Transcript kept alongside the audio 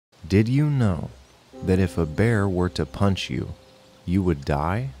Did you know that if a bear were to punch you, you would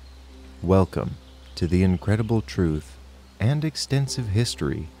die? Welcome to the incredible truth and extensive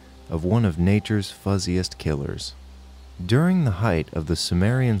history of one of nature's fuzziest killers. During the height of the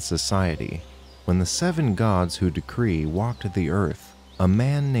Sumerian society, when the 7 gods who decree walked the earth, a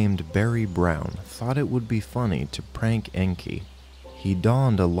man named Barry Brown thought it would be funny to prank Enki. He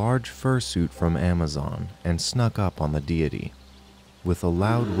donned a large fursuit from Amazon and snuck up on the deity. With a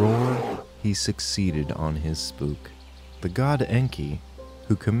loud roar, he succeeded on his spook. The god Enki,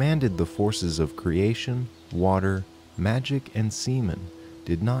 who commanded the forces of creation, water, magic, and semen,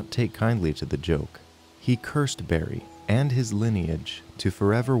 did not take kindly to the joke. He cursed Barry and his lineage to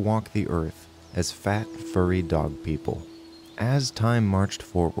forever walk the earth as fat, furry dog people. As time marched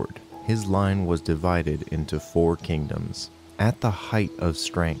forward, his line was divided into 4 kingdoms. At the height of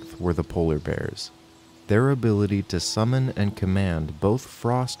strength were the polar bears. Their ability to summon and command both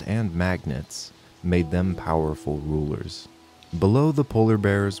frost and magnets made them powerful rulers. Below the polar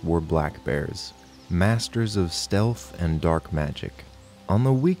bears were black bears, masters of stealth and dark magic. On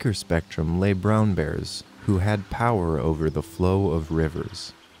the weaker spectrum lay brown bears, who had power over the flow of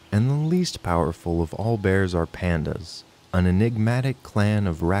rivers. And the least powerful of all bears are pandas, an enigmatic clan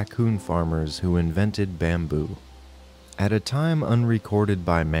of raccoon farmers who invented bamboo. At a time unrecorded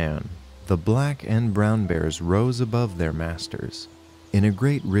by man, the black and brown bears rose above their masters. In a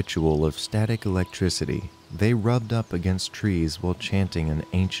great ritual of static electricity, they rubbed up against trees while chanting an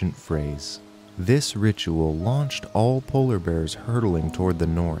ancient phrase. This ritual launched all polar bears hurtling toward the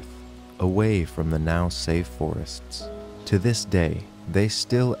north, away from the now safe forests. To this day, they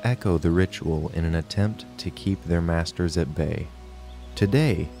still echo the ritual in an attempt to keep their masters at bay.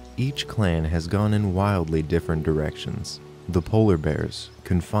 Today, each clan has gone in wildly different directions. The polar bears,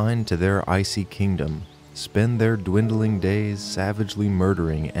 confined to their icy kingdom, spend their dwindling days savagely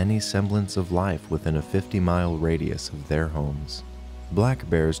murdering any semblance of life within a 50-mile radius of their homes. Black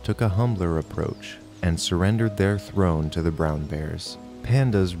bears took a humbler approach and surrendered their throne to the brown bears.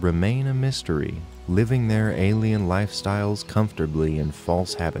 Pandas remain a mystery, living their alien lifestyles comfortably in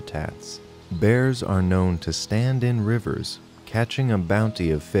false habitats. Bears are known to stand in rivers, catching a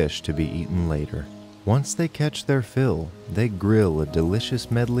bounty of fish to be eaten later. Once they catch their fill, they grill a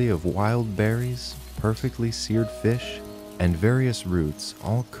delicious medley of wild berries, perfectly seared fish, and various roots,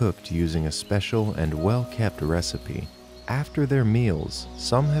 all cooked using a special and well-kept recipe. After their meals,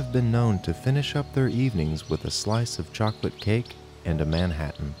 some have been known to finish up their evenings with a slice of chocolate cake and a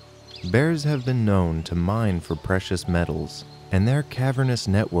Manhattan. Bears have been known to mine for precious metals, and their cavernous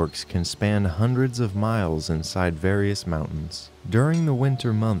networks can span hundreds of miles inside various mountains. During the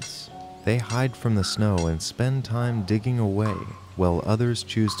winter months, they hide from the snow and spend time digging away, while others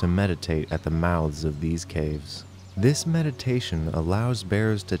choose to meditate at the mouths of these caves. This meditation allows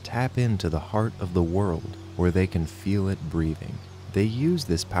bears to tap into the heart of the world, where they can feel it breathing. They use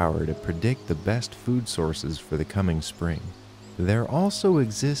this power to predict the best food sources for the coming spring. There also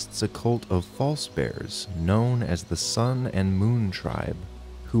exists a cult of false bears known as the Sun and Moon Tribe,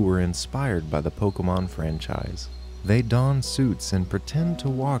 who were inspired by the Pokemon franchise. They don suits and pretend to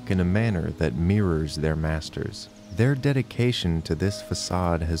walk in a manner that mirrors their masters. Their dedication to this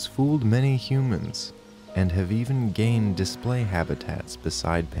facade has fooled many humans, and have even gained display habitats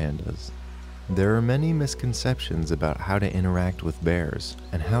beside pandas. There are many misconceptions about how to interact with bears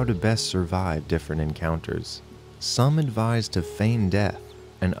and how to best survive different encounters. Some advise to feign death,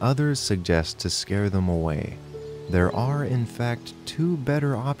 and others suggest to scare them away. There are, in fact, 2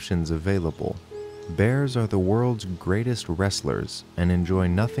 better options available. Bears are the world's greatest wrestlers and enjoy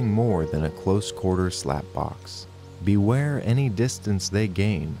nothing more than a close-quarter slapbox. Beware any distance they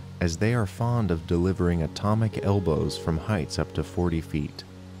gain, as they are fond of delivering atomic elbows from heights up to 40 feet.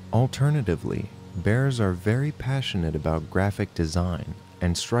 Alternatively, bears are very passionate about graphic design,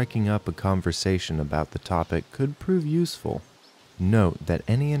 and striking up a conversation about the topic could prove useful. Note that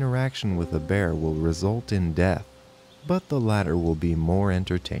any interaction with a bear will result in death, but the latter will be more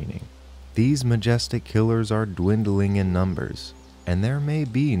entertaining. These majestic killers are dwindling in numbers, and there may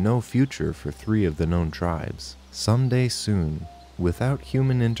be no future for 3 of the known tribes. Someday soon, without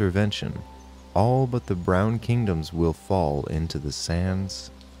human intervention, all but the brown kingdoms will fall into the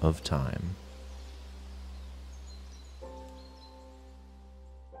sands of time.